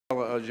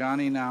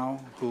Adjani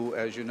now, who,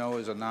 as you know,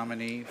 is a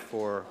nominee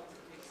for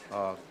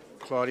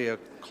Claudia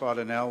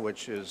Claudel,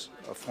 which is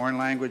a foreign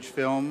language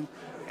film,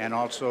 and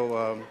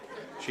also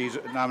she's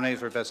nominated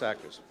for Best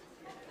Actress.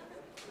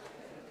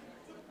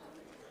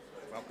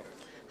 Welcome.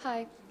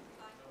 Hi.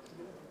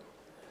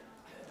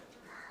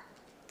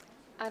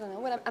 I don't know.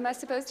 What am I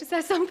supposed to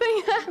say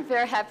something? I'm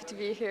very happy to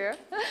be here.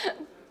 You've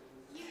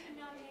been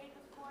nominated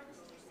before. This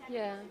is your second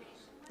Yeah, nomination.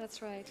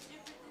 that's right. Is it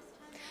different this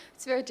time?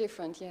 It's very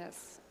different,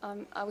 yes.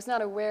 I was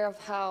not aware of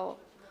how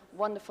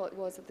wonderful it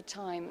was at the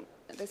time.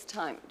 At this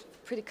time,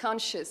 pretty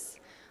conscious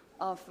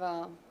of,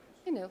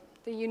 you know,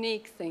 the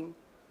unique thing.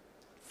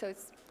 So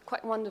it's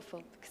quite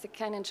wonderful because I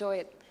can enjoy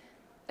it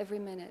every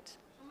minute.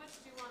 How much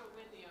do you want to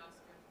win the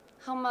Oscar?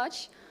 How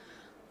much?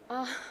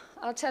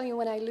 I'll tell you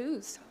when I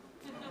lose.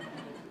 Does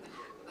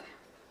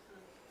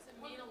it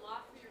mean a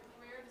lot for your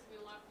career? Does it mean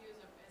a lot for you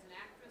as an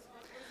actress?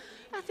 What does it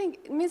mean? I think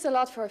it means a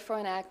lot for a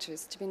foreign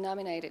actress to be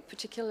nominated,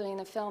 particularly in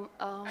a film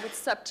with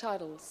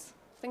subtitles.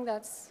 I think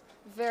that's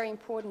very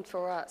important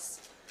for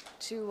us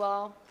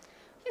to,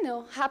 you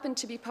know, happen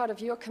to be part of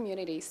your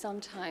community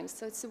sometimes.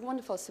 So it's a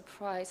wonderful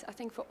surprise, I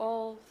think, for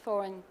all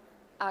foreign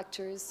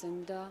actors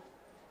and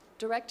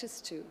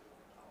directors too.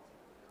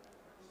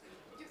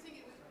 Do you think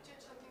it would change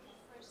something for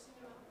French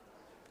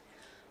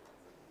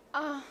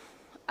cinema?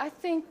 I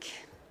think,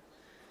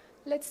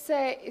 let's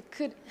say, it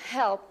could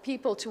help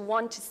people to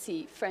want to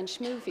see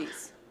French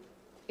movies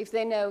if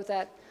they know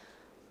that,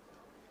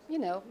 you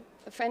know,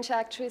 a French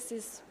actress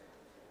is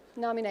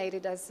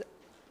nominated as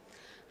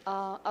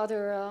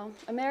other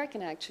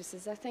American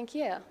actresses. I think,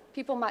 yeah,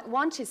 people might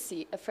want to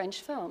see a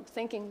French film,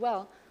 thinking,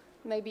 well,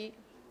 maybe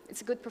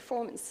it's a good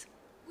performance.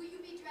 Will you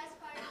be dressed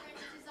by a French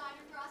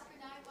designer for Oscar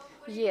night?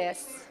 What are you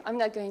Yes, gonna wear? I'm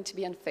not going to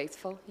be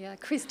unfaithful. Yeah,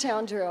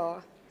 Christian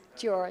Dior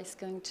is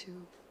going to.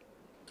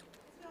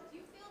 Isabelle, do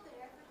you feel that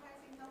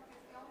advertising helped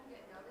your film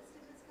get noticed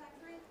in this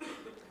country?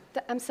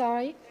 I'm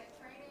sorry?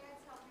 That trade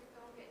ads help your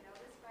film get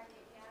noticed by the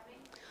Academy?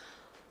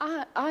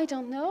 I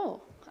don't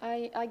know.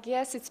 I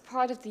guess it's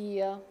part of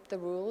the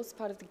rules,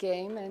 part of the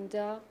game, and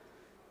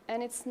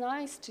it's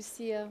nice to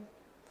see,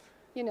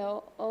 you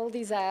know, all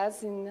these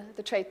ads in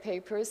the trade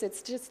papers.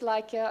 It's just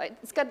like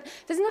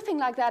there's nothing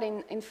like that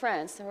in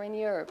France or in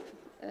Europe,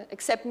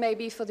 except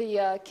maybe for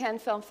the Cannes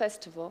Film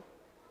Festival.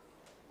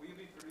 Will you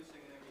be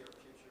producing any of your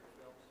future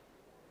films?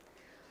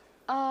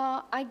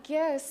 I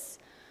guess,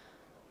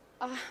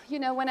 you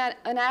know, when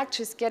an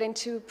actress gets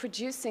into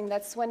producing,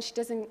 that's when she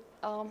doesn't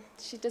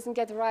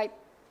get the right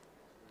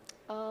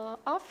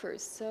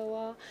offers.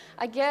 So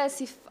I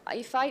guess if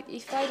I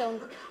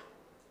don't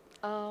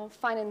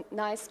find a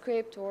nice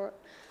script or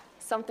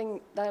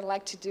something that I'd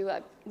like to do,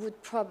 I would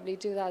probably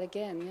do that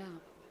again. Yeah. Has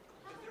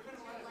there been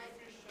a lot of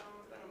interest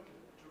shown from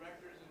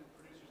directors and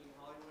producers in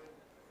Hollywood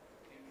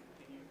in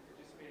you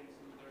participating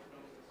in some of their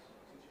films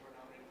since you were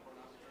nominated for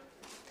an Oscar?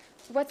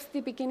 What's the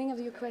beginning of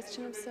your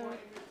question? I'm sorry. Has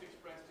there been more interest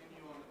expressed in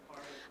you on the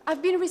part of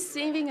I've been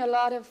receiving a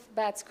lot of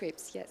bad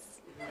scripts. Yes.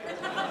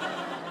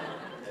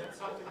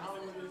 something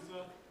Hollywood is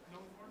known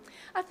for?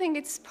 I think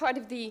it's part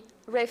of the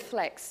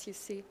reflex, you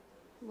see.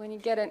 When you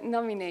get a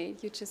nominee,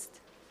 you just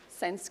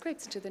send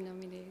scripts to the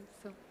nominee.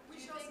 So.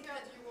 Which Oscar do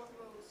you want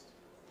most?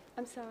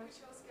 I'm sorry.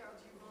 Which Oscar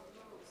do you want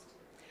most?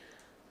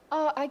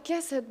 Oh, I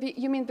guess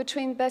you mean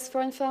between Best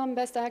Foreign Film,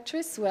 Best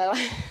Actress? Well,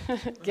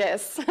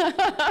 guess.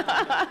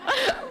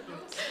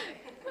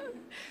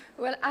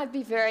 Well, I'd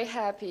be very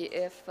happy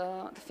if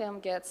the film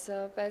gets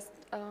Best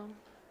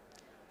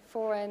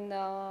Foreign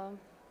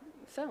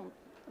Film,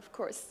 of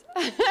course.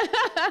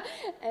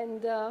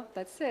 And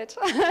that's it.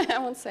 I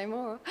won't say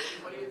more.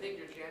 What do you think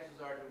your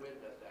chances are to win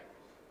Best Actress?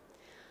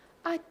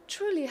 I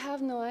truly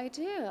have no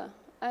idea.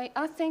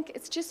 I think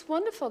it's just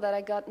wonderful that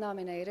I got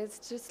nominated.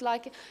 It's just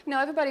like, you know,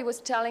 everybody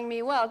was telling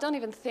me, well, don't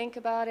even think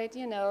about it.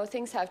 You know,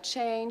 things have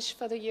changed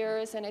for the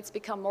years and it's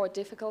become more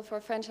difficult for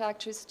a French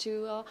actress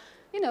to,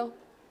 you know,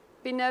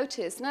 be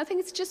noticed. And I think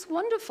it's just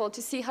wonderful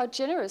to see how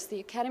generous the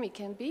Academy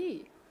can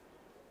be.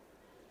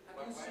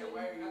 Why are you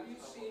wearing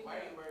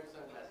sunglasses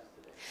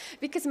today?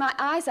 Because my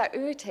eyes are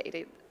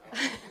irritated. From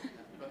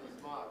the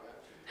smog, huh?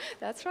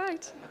 That's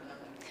right.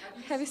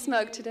 Heavy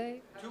smoke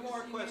today. Two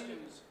more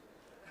questions.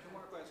 Two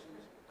more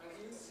questions. Have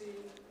you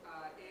seen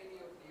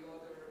any of the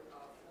other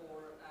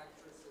four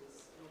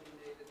actresses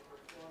nominated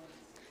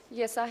performances?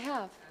 Yes, I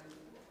have. And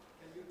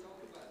can you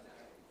talk about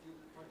that? If you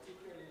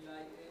particularly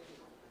like any?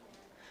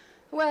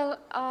 Well,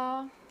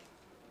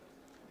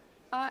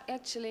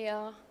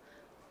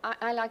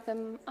 I like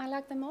them. I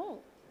like them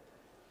all.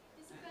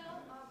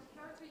 Isabelle, the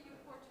character you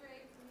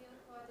portrayed, Camille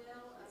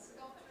Claudel, a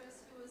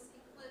sculptress who was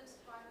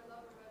eclipsed by her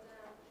lover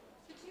Rodin.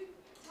 Could you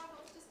tell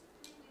us just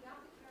briefly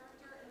about the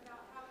character and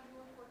about how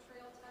your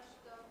portrayal touched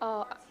the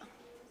hearts and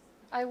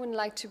feelings? I wouldn't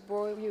like to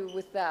bore you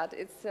with that.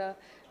 It's,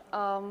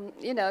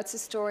 you know, it's a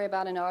story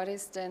about an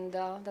artist, and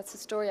that's a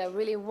story I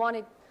really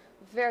wanted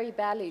very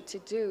badly to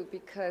do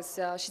because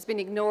she's been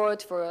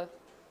ignored for,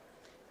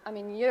 I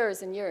mean,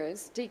 years and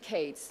years,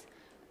 decades.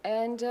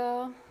 And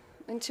to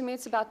me,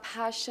 it's about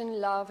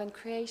passion, love, and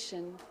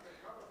creation.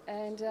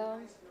 And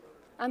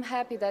I'm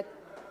happy that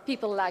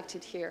people liked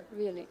it here,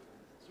 really.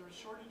 Is there a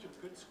shortage of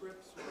good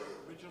scripts or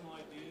original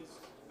ideas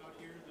out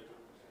here that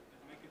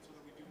make it so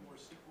that we do more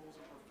sequels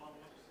or more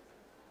follow-ups?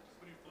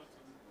 What are your thoughts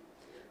on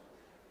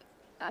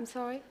that? I'm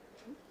sorry?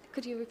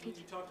 Could you You repeat?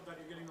 talked about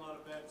you're getting a lot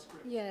of bad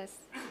scripts.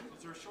 Yes.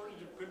 Is there a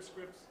shortage of good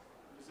scripts?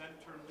 Does that in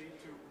turn lead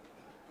to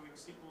doing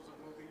sequels of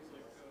movies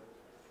like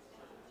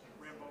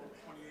Rambo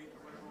 28 or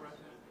whatever we're at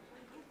now?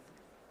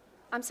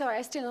 I'm sorry,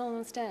 I still don't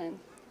understand.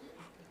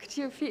 Could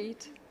you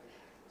repeat?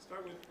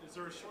 Start with, is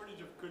there a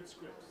shortage of good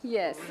scripts?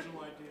 Yes.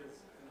 Original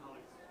ideas in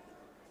Hollywood?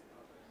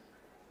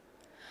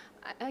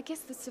 I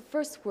guess that's the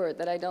first word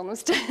that I don't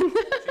understand.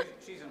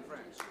 She's in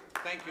France.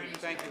 Thank you,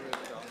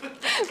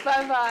 Isabel.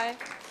 Bye-bye.